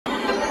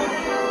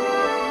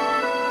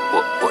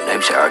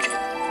Sergeant?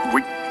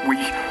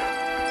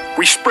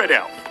 We spread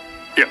out.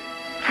 Yeah,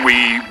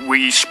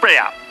 we spread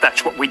out.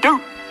 That's what we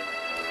do.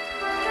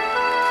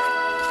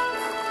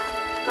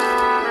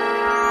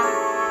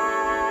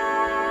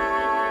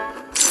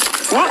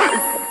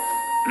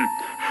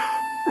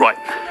 Right,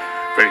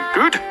 very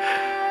good.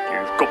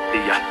 You've got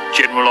the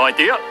general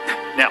idea.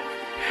 Now,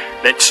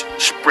 let's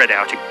spread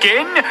out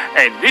again,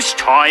 and this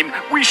time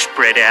we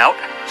spread out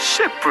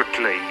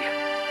separately.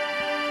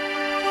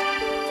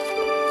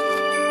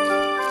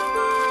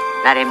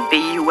 Let him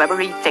be whoever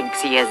he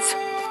thinks he is.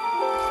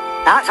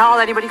 That's all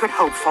anybody could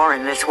hope for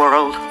in this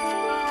world.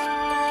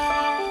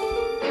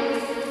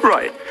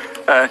 Right,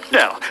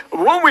 now,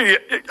 when we...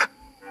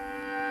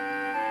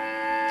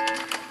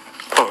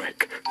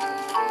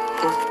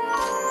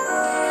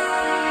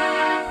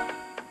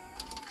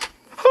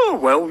 Oh,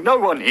 well, no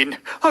one in.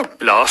 Oh,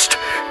 blast.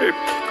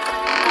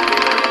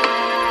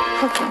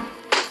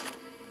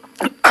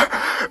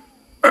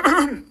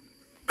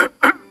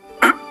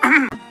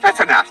 That's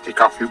a nasty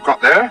cough you've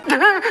got there.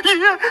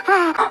 Yeah.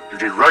 You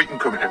did right in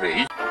coming to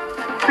me.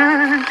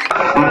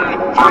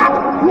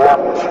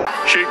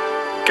 She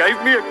gave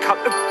me a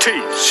cup of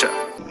tea, sir.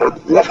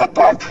 What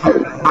about your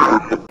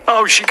men?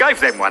 Oh, she gave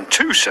them one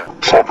too, sir.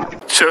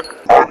 Sir?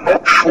 I'm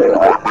not sure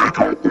I made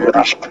your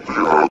orders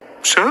clear.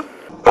 Sir?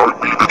 I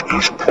mean, it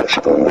is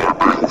possible I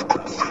may have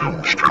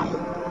confused you.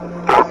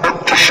 I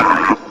meant to say,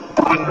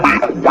 bring me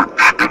a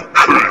witch in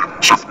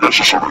chains if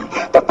necessary,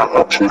 but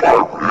perhaps what I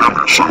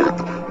really said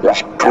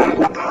was go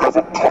and have a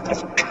cup of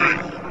tea.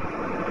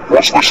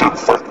 Was this in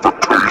fact the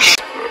case?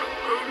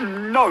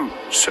 No,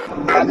 sir.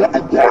 I wonder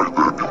why then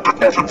you did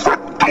not in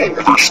fact do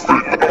this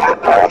thing I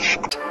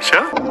asked.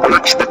 Sir? I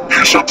expect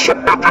you said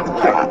some magic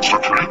words,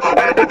 did she?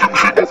 Or did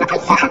she offer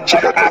you visions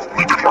of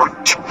unearthly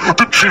delight?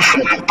 Did she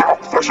show you dark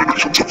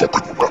fascinations of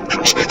forbidden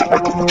raptures, the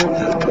like of which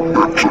mortal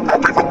men should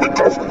not even think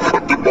of,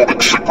 and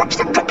demonic secrets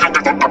that took you to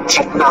the depths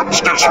of man's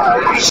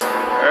desires?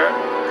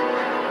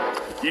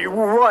 You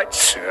were right,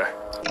 sir.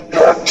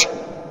 What?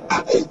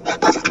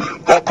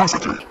 Oh,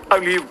 perfectly.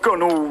 Only you've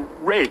gone all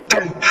red.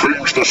 Don't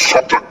change the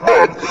subject,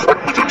 man.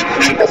 Admit it,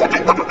 she offered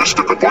you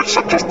hedonistic advice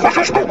and just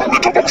pleasures no money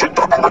to those in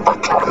double and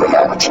bacterial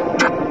arts,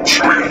 didn't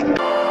she?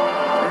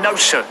 No,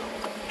 sir.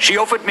 She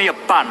offered me a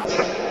bun.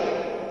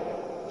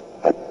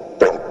 A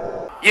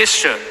bun? Yes,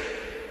 sir.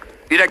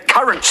 It had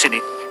currants in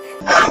it.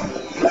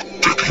 What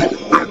did your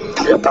men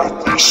do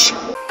about this?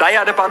 They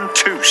had a bun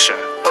too, sir.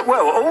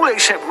 Well, all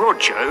except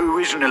Roger, who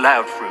isn't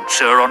allowed fruit,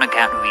 sir, on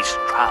account of his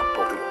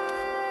trouble.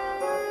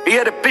 He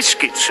had a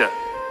biscuit, sir.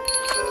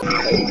 Your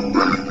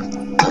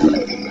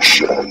name,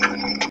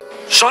 Sergeant.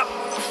 So...